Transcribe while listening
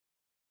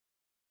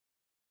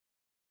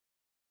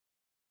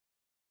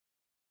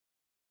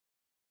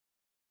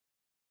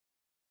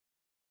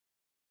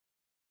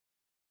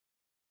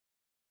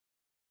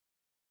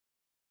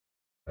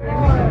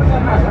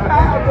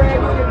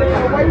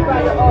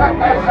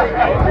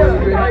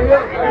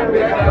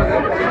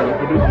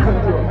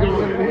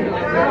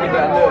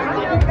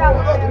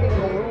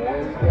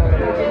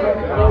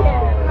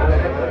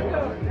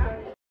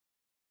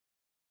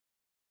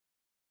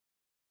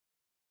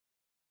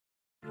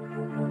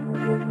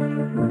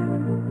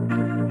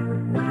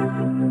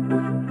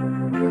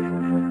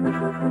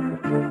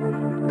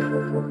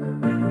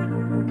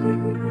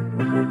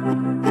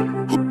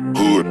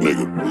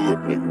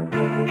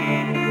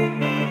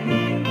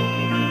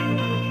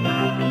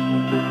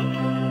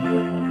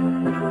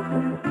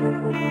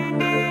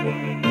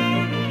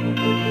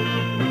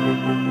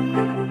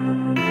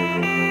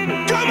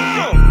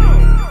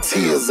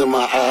Tears in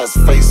my eyes,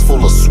 face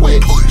full of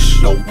sweat.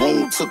 No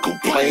room to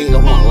complain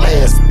on my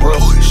last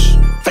breath.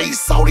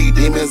 Face all these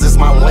demons, it's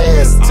my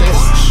last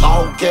test.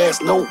 All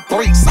gas, no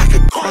brakes, I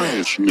could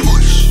crash.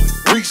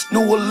 Reach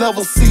newer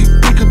level, see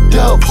bigger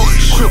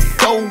devils.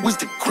 Crypto is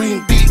the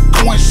green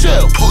Bitcoin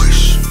shell.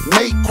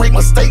 Make great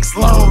mistakes,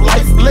 learn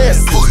life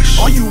lessons.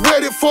 Are you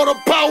ready for the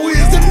power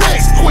is the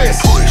next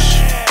question.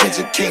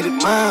 Educated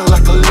mind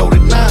like a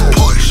loaded nine.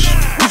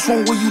 Which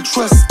one will you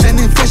trust and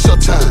invest your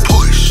time?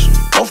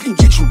 Both can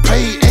get you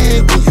paid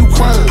and when you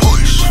crime.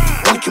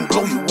 One can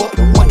blow you up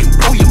and one can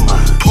blow your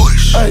mind.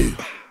 Hey,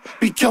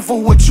 be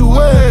careful what you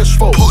ask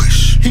for.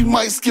 He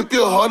might skip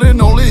your heart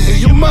and only hear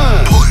your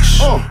mind.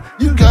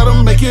 You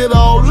gotta make it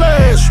all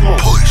last more.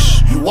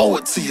 You owe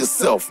it to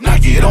yourself, now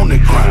get on the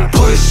grind.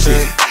 Push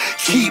it,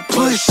 keep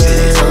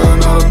pushing.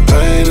 Turn all the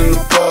pain and the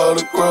power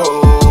to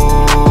grow.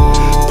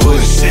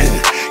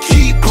 Pushing,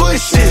 keep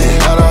pushing.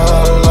 Gotta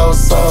hustle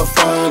outside,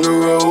 find the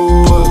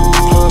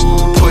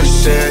road.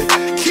 Pushing,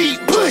 keep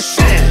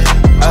pushing.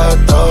 I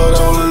thought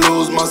I would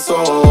lose my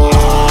soul.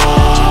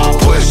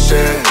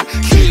 Pushing,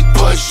 keep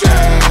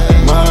pushing.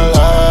 My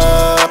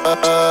life,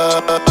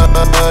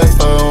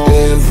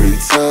 every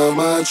time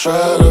I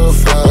try to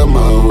find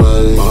my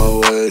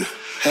way,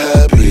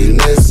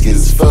 happiness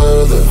gets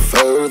further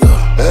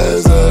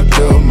as I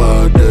count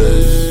my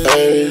days.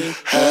 Hey,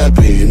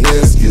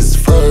 happiness gets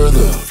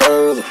further.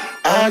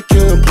 I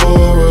can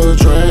pour a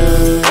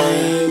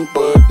drink,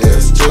 but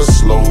that's just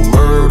slow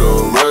murder.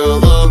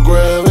 Rather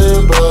grab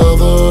it by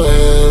the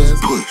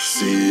hands.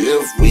 See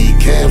if we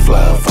can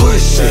fly.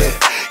 Push it,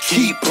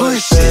 keep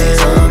pushing.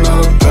 Turn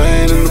all the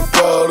pain and the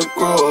power to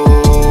grow.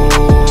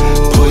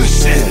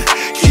 Pushing,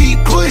 keep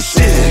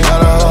pushing.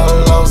 Gotta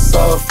hustle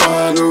outside,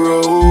 find the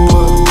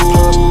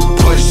road.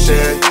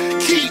 Pushing,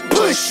 keep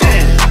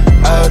pushing.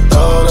 I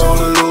thought I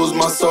would lose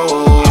my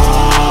soul.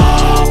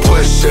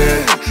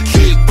 Pushing,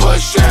 keep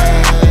pushing.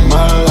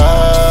 My life.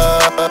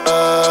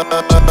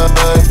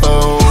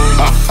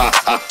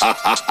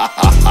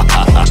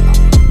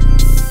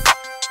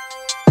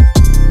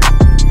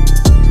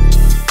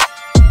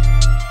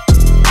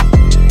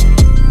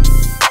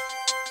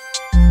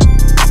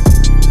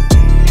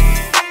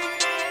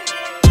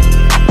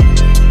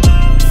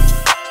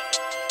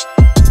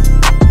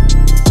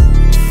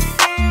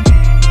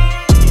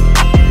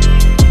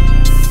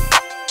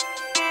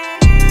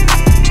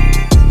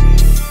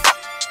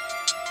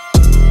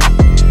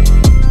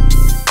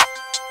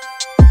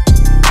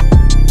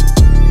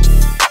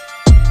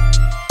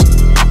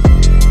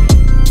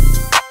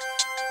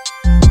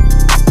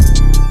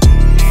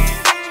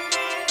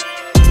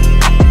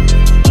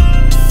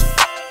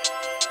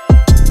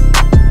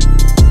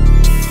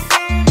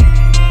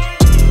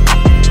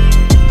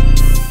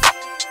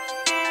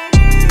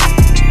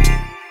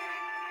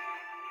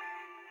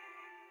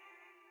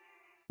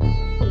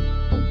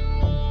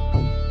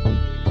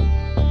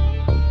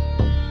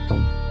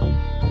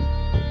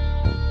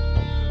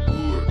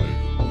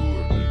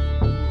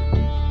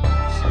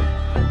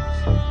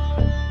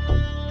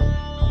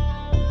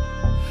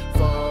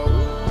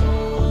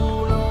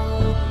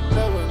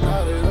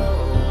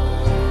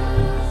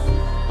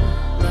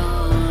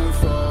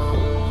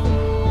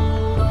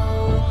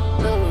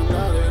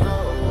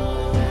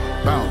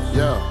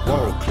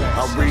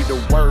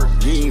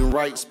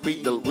 Right,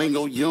 speak the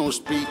lingo you don't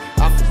speak.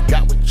 I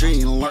forgot what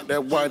Gene learned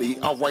that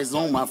whitey always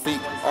on my feet.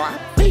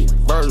 R.I.P.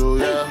 Virgil,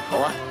 yeah,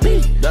 R.I.P.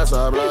 That's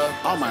our blood.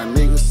 All my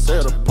niggas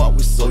set apart,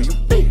 we so you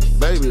be.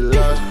 Baby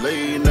love,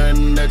 lay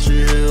nothing that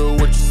you hear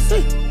what you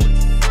see.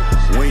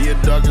 When your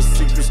darkest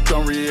secrets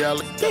come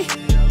reality.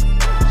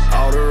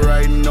 All the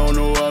writing on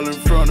the wall in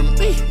front of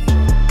me.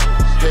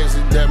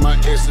 Exit that my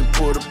ex and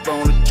put up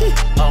on the key.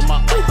 All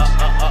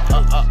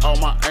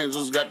my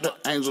angels got the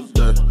angel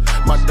dust.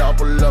 My dog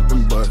pull up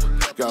and butt.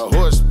 Got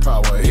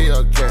horsepower,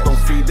 Hellcat. Don't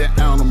feed the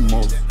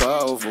animals,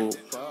 powerful.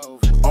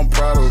 I'm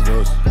proud of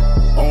us.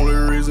 Only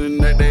reason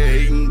that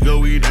they hatin' go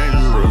we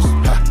dangerous.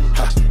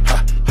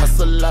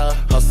 Hustler,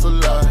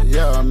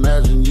 yeah.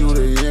 Imagine you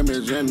the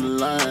image and the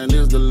line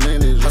is the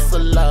lineage.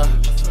 Hustler,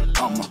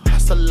 I'm a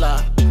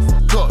hustler.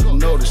 God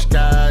know the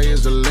sky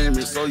is the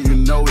limit, so you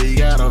know we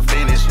gotta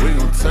finish. We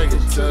gon' take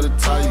it to the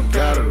top, you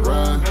gotta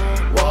run,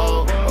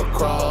 walk, or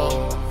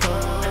crawl.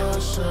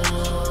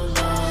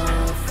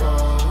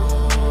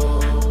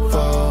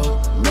 Fall,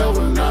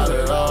 never, not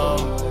at all.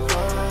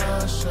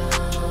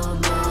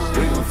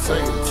 We gon'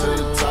 take it to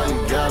the top, you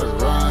gotta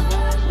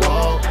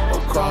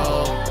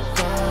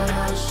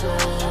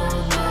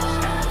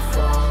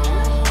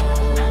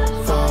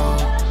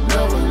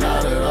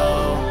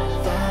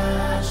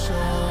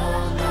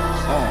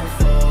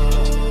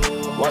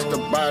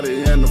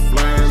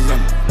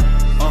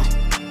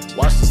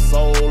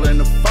soul in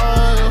the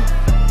fire.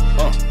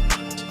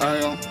 I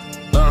am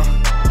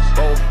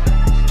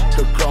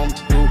to come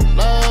through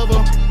lava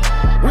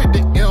with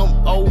the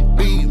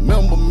M.O.B.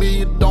 Remember me,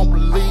 you don't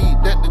believe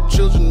that the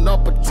children are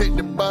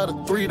protected by the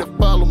three that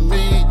follow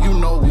me. You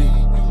know we,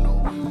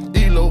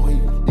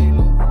 Elohim,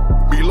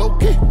 be low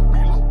key,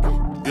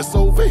 it's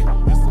OV.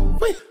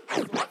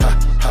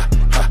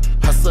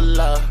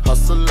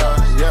 Hustler,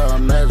 yeah,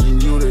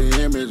 imagine you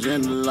the image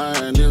and the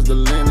line is the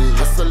lineage.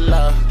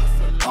 Hustler,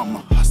 I'm a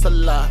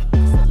hustler.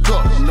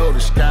 Look, you know the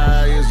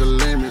sky is the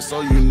limit,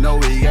 so you know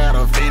we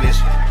gotta finish.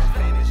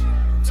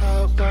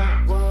 Talk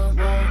that one,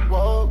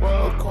 walk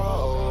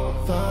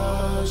across.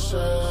 Thou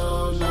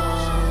shalt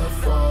not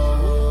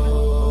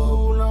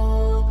fall,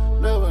 no,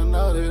 never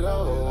not at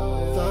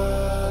all.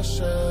 Thou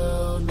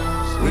shalt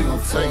not. We gon'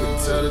 take it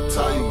to the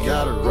top, you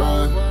gotta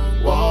run,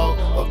 walk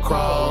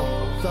across.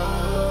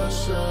 Thou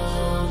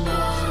shalt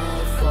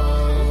not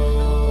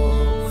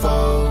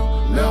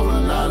fall, never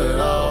not at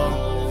all.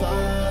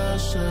 Thou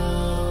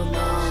shalt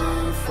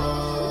not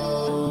fall.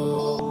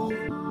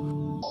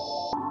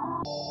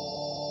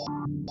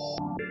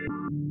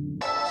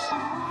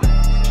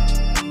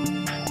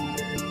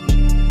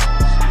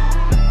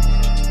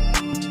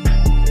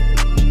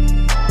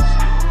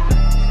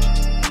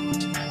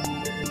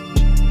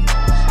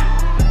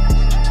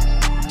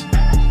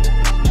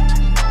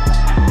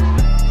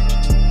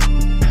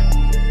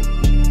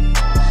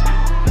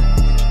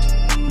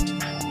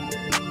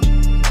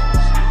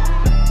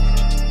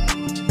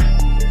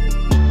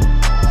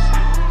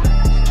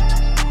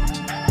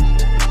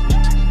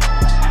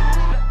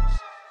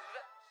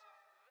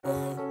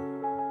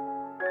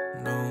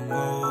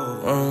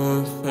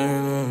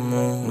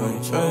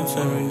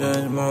 Tell me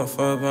that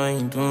motherfucker, I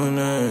ain't doing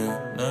nothing.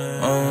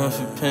 I don't want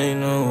to pay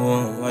no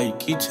one. Why you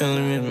keep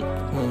telling me? Don't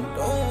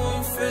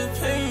want to feel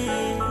pain.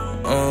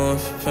 I don't want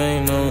to pay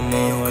no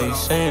more. Why you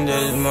saying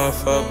that it's my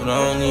fault, but I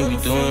don't even be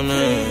doing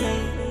nothing?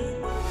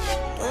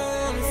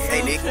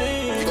 Hey Nick,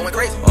 you going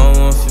crazy? I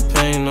don't want to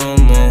pay no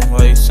more.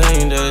 Why you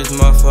saying that it's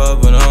my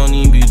fault, but I don't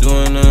even be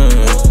doing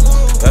nothing?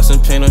 Got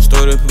some pain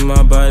stored up in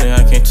my body,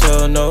 I can't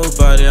tell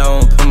nobody. I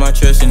won't put my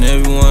trust in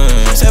everyone.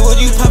 Say, would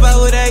you pop out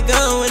with that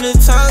gun when the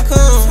time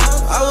comes?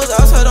 I was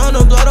outside on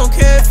the block, don't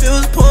care if it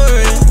was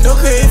pouring. Don't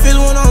care if it's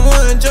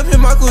one-on-one,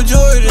 jumping Michael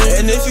Jordan.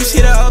 And if you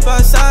see that up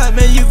outside,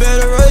 man, you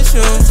better rush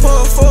him.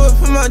 Pull forward,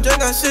 put my drink,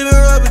 I'm sipping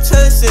rubber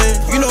testing.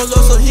 You know low,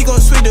 so he gon'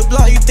 sweep the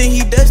block, you think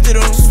he destined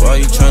him. Why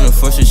you tryna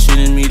force your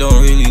shit in me, don't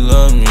really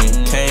love me.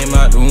 Came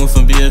out the room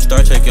from being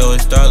Star Trek, yo,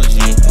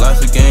 astrology. Life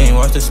a game,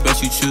 watch the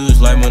specs you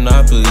choose like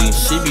Monopoly.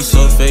 She be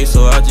so fake,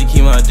 so I just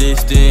keep my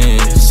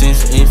distance.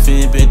 Since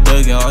infant been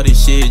thuggin', all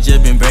this shit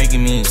just been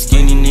breaking me.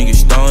 Skinny nigga,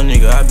 strong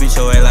nigga, I beat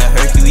your ass like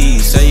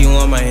Hercules. Say you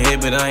on my head,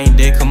 but I ain't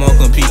dead, come on,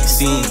 compete the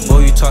scene.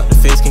 Boy, you talk to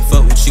face, can't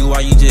fuck with you, why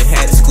you just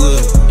had to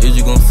squib? Is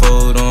you gon'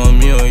 fold on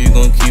me or you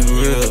gon' keep it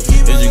real?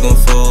 Is you gon'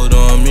 fold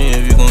on me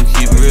if you gon'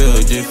 keep it real?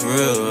 Just for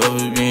real,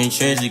 always being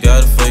changed, you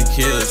gotta fuck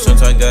kill.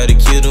 Sometimes gotta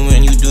kill them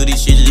when you do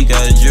this shit, you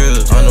gotta drill.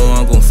 I know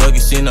I'm gon' fuck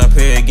it, sin, I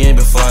pray again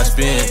before I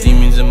spin.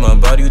 Demons in my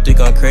body, you think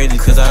I'm crazy,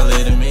 cause I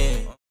let them in.